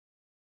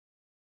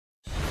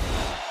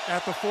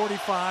at the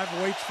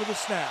 45, waits for the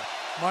snap.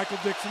 Michael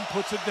Dixon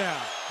puts it down.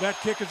 That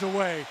kick is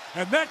away,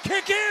 and that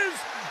kick is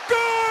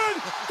good!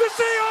 The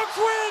Seahawks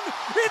win!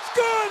 It's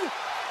good!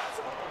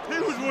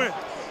 Huge win.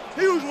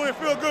 Huge win.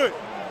 Feel good.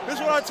 This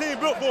is what our team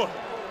built for.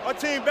 Our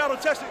team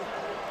battle-tested.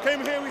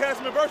 Came in here, we had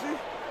some adversity.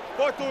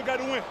 Fought through it, got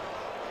the win.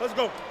 Let's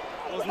go.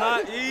 It was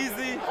not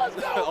easy.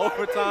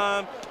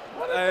 Overtime.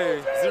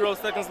 Hey, 0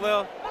 seconds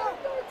left.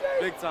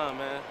 Big time,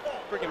 man.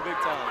 Freaking big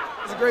time.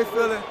 It's a great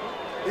feeling.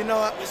 You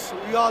know,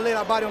 we all laid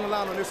our body on the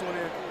line on this one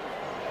here.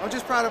 I'm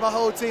just proud of our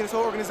whole team, this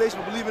whole organization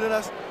for believing in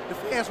us, the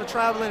fans for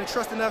traveling and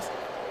trusting us.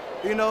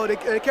 You know, they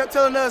kept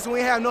telling us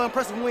we have no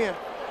impressive win.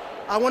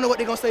 I wonder what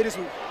they're going to say this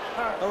week.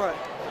 All right.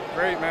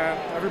 Great, man.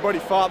 Everybody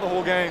fought the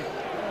whole game.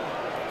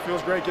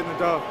 Feels great getting the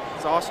dub.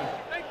 It's awesome.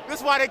 This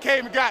is why they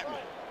came and got me,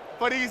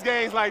 for these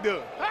games like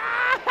this.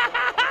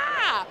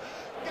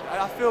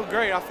 I feel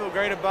great. I feel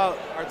great about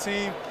our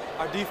team.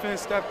 Our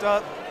defense stepped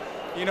up.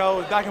 You know, it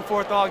was back and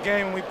forth all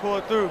game, and we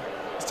pulled through.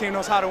 This team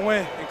knows how to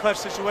win in clutch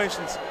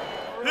situations.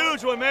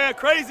 Huge one, man.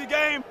 Crazy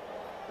game.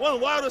 One of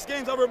the wildest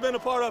games I've ever been a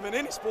part of in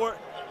any sport,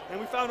 and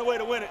we found a way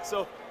to win it.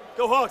 So,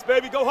 go Hawks,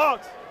 baby. Go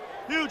Hawks.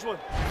 Huge one.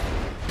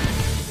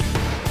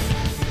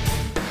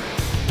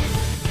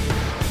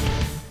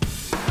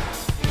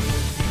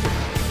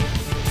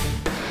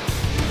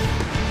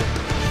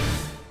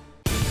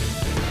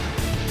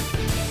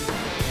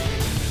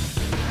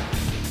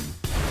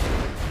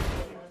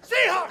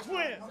 Seahawks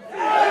win!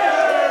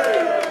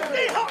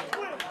 Seahawks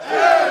win!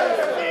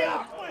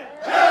 Seahawks win!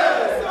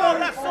 Oh,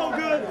 that's so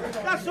good.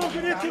 That's so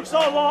good. It took so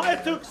long.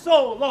 It took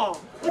so long.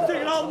 We took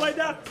it all the way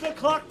down. The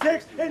clock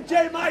ticks, and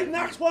J. Mike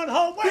knocks one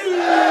home.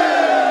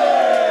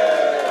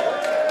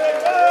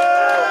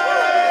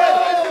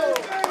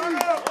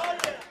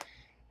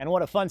 And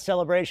what a fun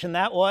celebration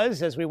that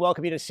was as we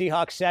welcome you to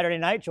Seahawks Saturday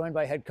Night, joined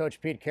by head coach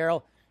Pete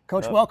Carroll.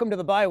 Coach, welcome to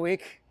the bye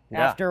week.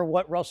 Yeah. After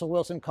what Russell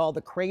Wilson called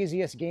the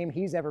craziest game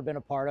he's ever been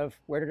a part of,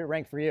 where did it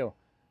rank for you?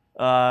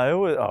 I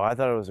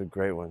thought it was a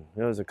great one.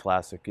 It was a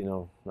classic, you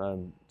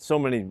know. So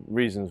many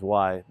reasons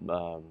why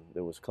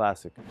it was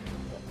classic.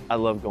 I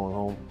love going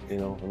home, you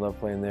know. I love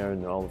playing there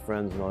and all the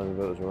friends and all that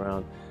was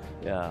around.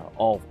 Yeah,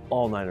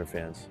 all Niner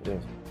fans. It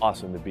was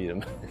awesome to beat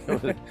them.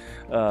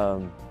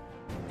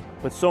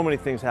 But so many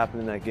things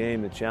happened in that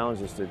game that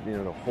challenged us to, you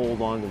know, to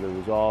hold on to the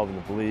resolve and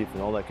the belief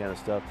and all that kind of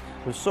stuff.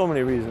 There's so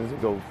many reasons to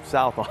go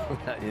south on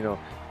that, you know.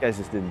 Guys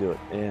just didn't do it.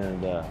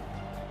 And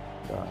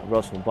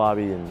Russell and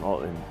Bobby and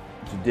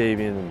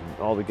Jadavian and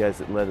all the guys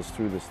that led us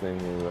through this thing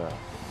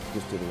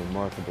just did a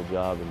remarkable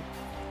job, and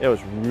it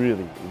was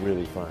really,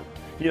 really fun.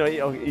 You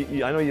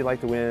know, I know you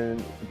like to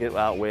win, get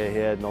out way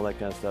ahead and all that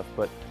kind of stuff,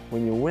 but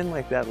when you win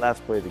like that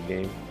last play of the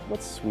game,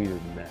 what's sweeter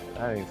than that?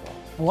 I think it's awesome.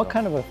 What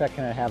kind of effect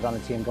can it have on the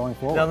team going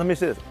forward? Now, let me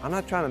say this. I'm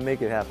not trying to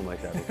make it happen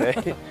like that,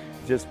 okay?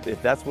 Just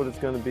if that's what it's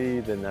going to be,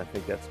 then I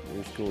think that's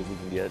as cool as you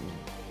can get. And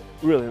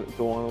really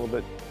go on a little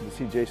bit to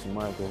see Jason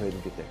Myers go ahead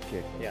and get that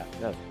kick. Yeah.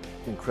 That's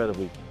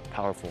incredibly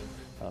powerful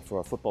for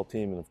our football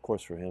team and, of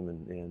course, for him,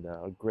 and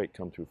a great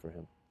come-through for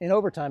him. In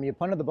overtime, you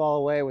punted the ball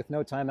away with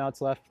no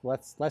timeouts left,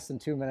 less than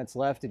 2 minutes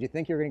left. Did you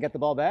think you were going to get the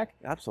ball back?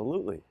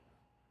 Absolutely.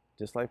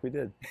 Just like we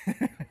did.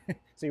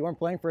 So you weren't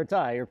playing for a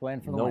tie, you were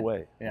playing for the win. No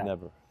way. Yeah.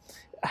 Never.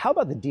 How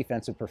about the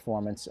defensive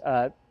performance?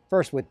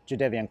 First with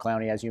Jadeveon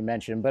Clowney, as you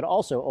mentioned, but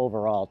also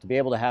overall, to be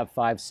able to have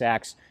 5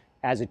 sacks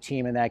as a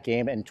team in that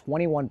game and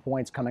 21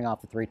 points coming off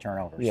the 3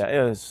 turnovers.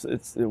 Yeah,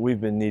 we've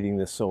been needing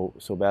this so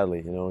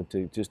badly, you know,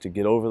 to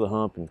get over the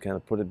hump and kind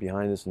of put it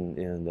behind us,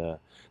 and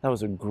that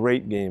was a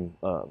great game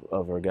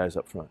of our guys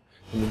up front.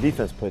 And the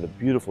defense played a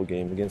beautiful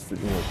game against the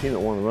team that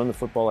wanted to run the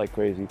football like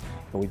crazy,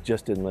 and we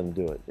just didn't let them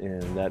do it.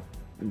 And that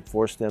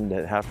forced them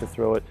to have to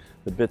throw it.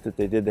 The bit that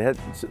they did, they had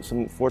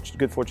some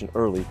good fortune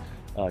early.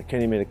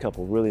 Kenny made a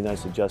couple really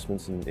nice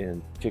adjustments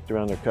and kicked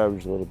around their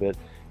coverage a little bit,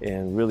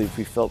 and really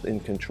we felt in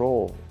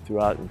control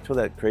throughout until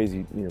that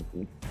crazy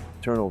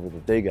turnover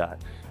that they got,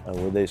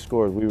 where they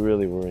scored. We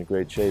really were in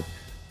great shape.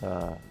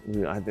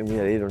 I think we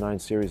had 8 or 9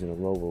 series in a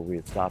row where we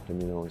had stopped them,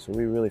 and so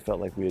we really felt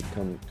like we had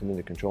come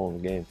into control in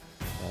the game.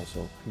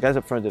 So the guys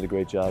up front did a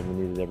great job. We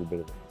needed every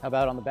bit of it. How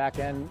about on the back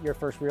end, your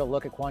first real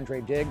look at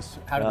Quandre Diggs?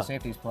 How did the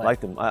safeties play?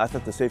 Liked them. I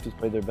thought the safeties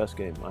played their best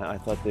game. I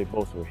thought they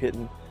both were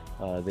hitting.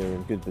 They were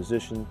in good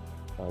position,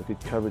 good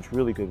coverage,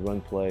 really good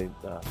run play.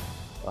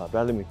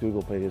 Bradley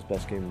McDougald played his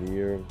best game of the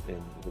year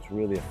and was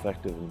really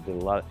effective and did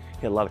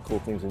he had a lot of cool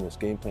things in this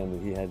game plan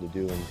that he had to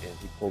do, and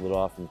he pulled it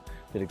off and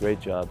did a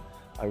great job.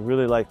 I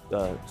really liked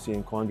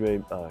seeing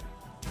Quandre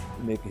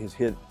make his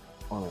hit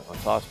on a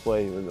toss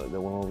play, the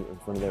one over in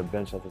front of their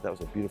bench. I thought that was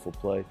a beautiful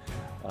play.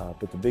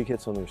 But the big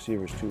hits on the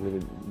receivers too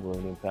really were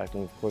an impact,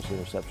 and of course the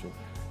interception.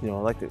 I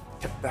like to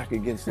get back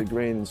against the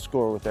grain and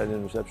score with that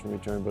interception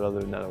return, but other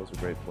than that, it was a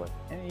great play.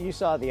 And you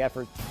saw the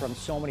effort from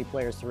so many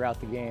players throughout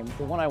the game.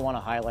 The one I want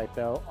to highlight,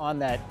 though, on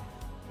that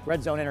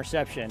red zone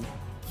interception,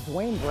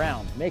 Dwayne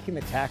Brown making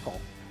the tackle.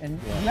 And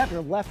you have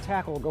your left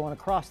tackle going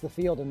across the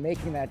field and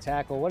making that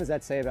tackle. What does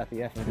that say about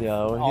the effort?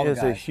 Yeah, well, he has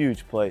a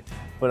huge play.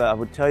 But I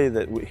would tell you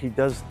that he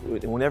does,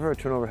 whenever a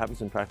turnover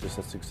happens in practice,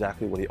 that's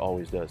exactly what he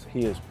always does. He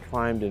is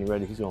primed and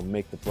ready. He's going to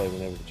make the play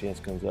whenever the chance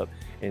comes up,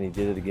 and he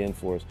did it again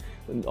for us.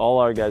 And all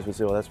our guys would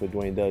say, well, that's what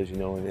Dwayne does, you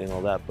know, and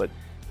all that. But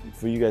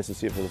for you guys to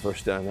see it for the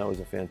first time, that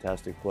was a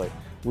fantastic play.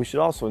 We should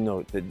also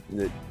note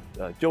that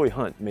Joey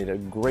Hunt made a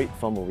great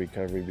fumble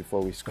recovery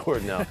before we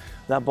scored. Now,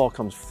 that ball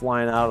comes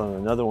flying out on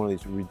another one of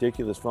these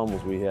ridiculous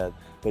fumbles we had,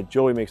 but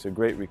Joey makes a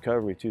great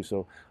recovery too.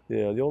 So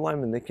the old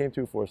linemen, they came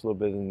through for us a little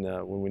bit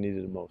when we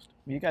needed it most.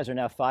 You guys are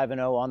now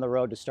 5-0 on the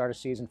road to start a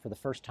season for the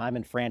first time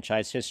in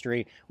franchise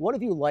history. What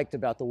have you liked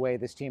about the way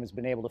this team has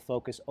been able to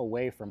focus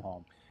away from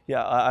home?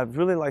 Yeah, I've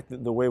really liked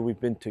the way we've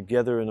been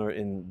together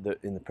in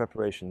the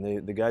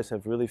preparation. The guys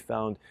have really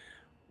found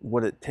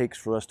what it takes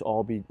for us to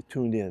all be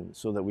tuned in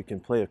so that we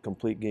can play a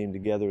complete game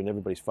together and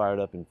everybody's fired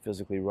up and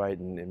physically right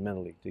and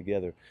mentally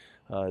together.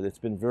 It's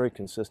been very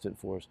consistent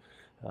for us.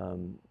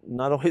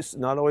 Not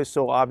always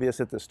so obvious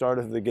at the start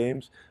of the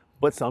games,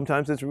 but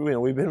sometimes it's, you know,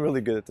 we've been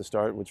really good at the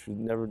start, which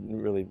never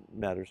really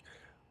matters.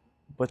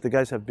 But the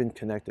guys have been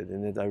connected,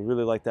 and I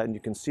really like that. And you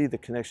can see the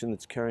connection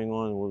that's carrying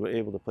on, and we're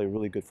able to play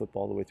really good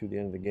football all the way through the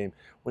end of the game.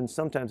 When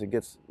sometimes it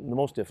gets the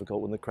most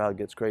difficult, when the crowd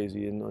gets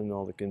crazy and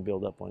all that can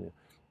build up on you.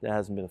 That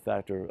hasn't been a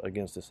factor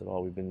against us at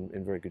all. We've been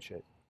in very good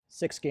shape.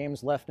 6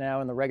 games left now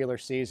in the regular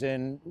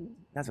season.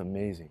 That's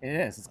amazing. It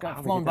is. It's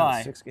got flown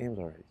by. 6 games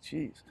already.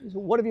 Jeez.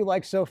 What have you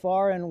liked so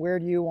far, and where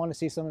do you want to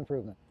see some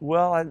improvement?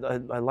 Well,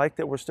 I like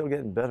that we're still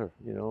getting better.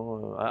 You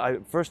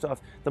know, first off,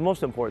 the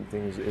most important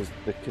thing is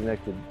the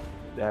connected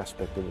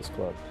aspect of this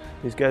club.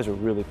 These guys are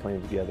really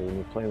playing together, and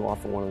they're playing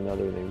off of one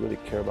another, and they really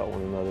care about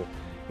one another.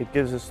 It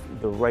gives us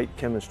the right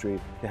chemistry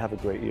to have a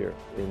great year,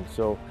 and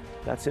so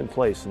that's in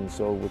place. And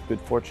so with good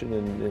fortune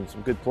and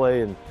some good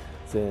play and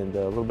a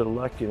little bit of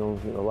luck, you know,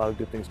 a lot of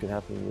good things can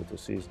happen with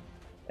this season.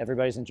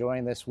 Everybody's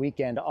enjoying this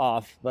weekend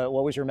off, but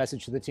what was your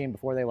message to the team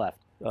before they left?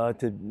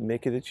 To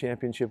make it a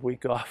championship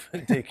week off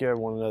and take care of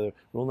one another.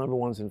 Rule number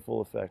 1's in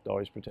full effect.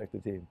 Always protect the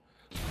team.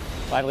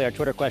 Finally, our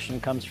Twitter question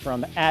comes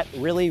from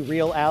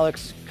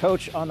 @ReallyRealAlex.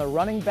 Coach, on the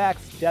running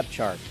backs depth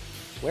chart,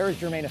 where is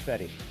Germain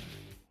Ifedi?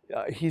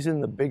 He's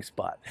in the big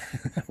spot.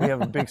 We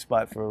have a big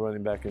spot for a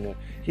running back in there.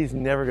 He's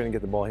never going to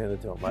get the ball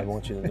handed to him. I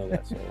want you to know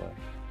that.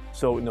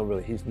 So no,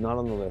 really, he's not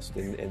on the list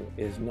and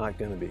is not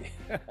going to be.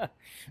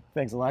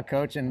 Thanks a lot,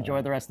 Coach, and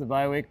enjoy the rest of the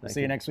bye week. We'll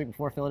see you next week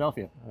before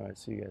Philadelphia. All right,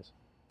 see you guys.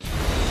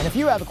 And if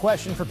you have a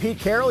question for Pete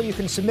Carroll, you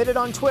can submit it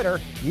on Twitter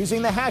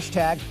using the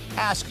hashtag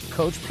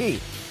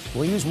AskCoachPete.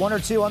 We'll use 1 or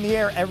 2 on the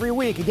air every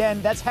week.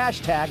 Again, that's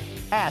hashtag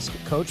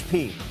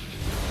AskCoachPete.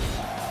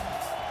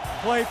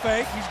 Play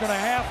fake. He's going to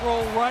half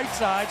roll right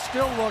side,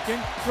 still looking.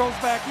 Throws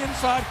back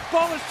inside.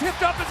 Ball is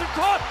tipped up. Is it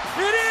caught?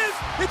 It is.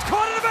 It's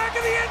caught in the back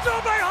of the end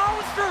zone by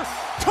Hollister.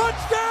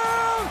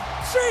 Touchdown,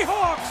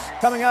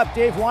 Seahawks. Coming up,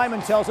 Dave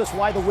Wyman tells us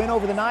why the win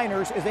over the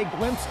Niners is a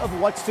glimpse of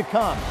what's to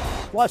come.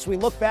 Plus, we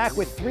look back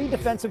with 3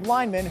 defensive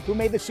linemen who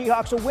made the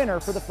Seahawks a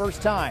winner for the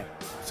first time.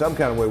 Some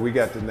kind of way we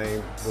got the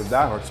name the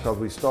Diehards because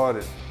we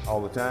started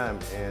all the time.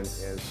 And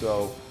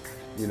so,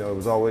 you know, it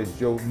was always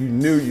Joe. You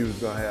knew you was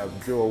going to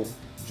have Joe,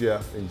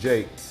 Jeff, and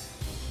Jake.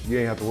 You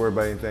ain't have to worry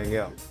about anything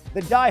else.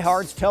 The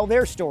Diehards tell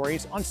their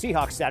stories on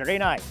Seahawks Saturday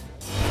night.